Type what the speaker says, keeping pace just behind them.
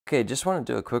Okay, just want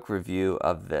to do a quick review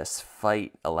of this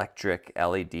Feit electric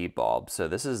LED bulb. So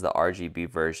this is the RGB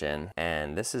version,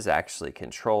 and this is actually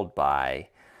controlled by,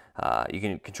 you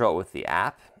can control it with the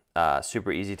app.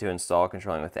 Super easy to install,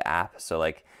 controlling with the app. So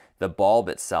like the bulb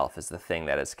itself is the thing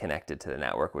that is connected to the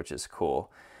network, which is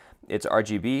cool. It's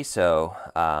RGB, so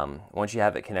once you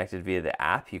have it connected via the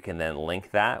app, you can then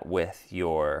link that with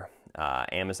your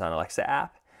Amazon Alexa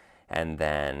app. And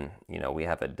then, you know, we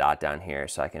have a dot down here,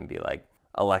 so I can be like,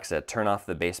 Alexa, turn off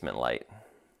the basement light.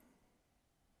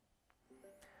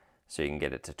 So you can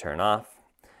get it to turn off.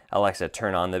 Alexa,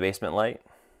 turn on the basement light.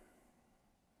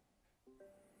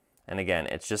 And again,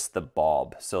 it's just the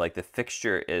bulb. So like the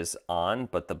fixture is on,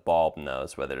 but the bulb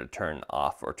knows whether to turn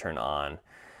off or turn on.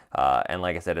 And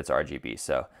like I said, it's RGB.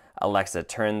 So Alexa,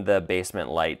 turn the basement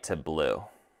light to blue.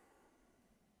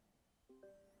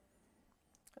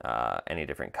 Any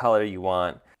different color you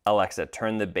want. Alexa,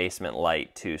 turn the basement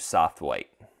light to soft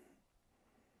white.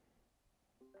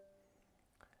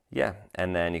 Yeah,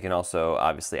 and then you can also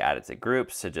obviously add it to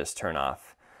groups to just turn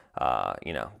off,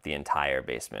 you know, the entire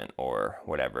basement or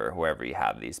whatever, wherever you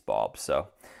have these bulbs. So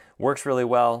works really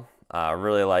well.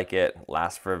 Really like it.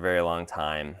 Lasts for a very long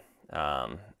time,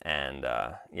 yeah,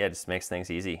 it just makes things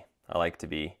easy. I like to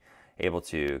be able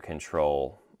to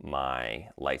control my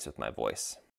lights with my voice.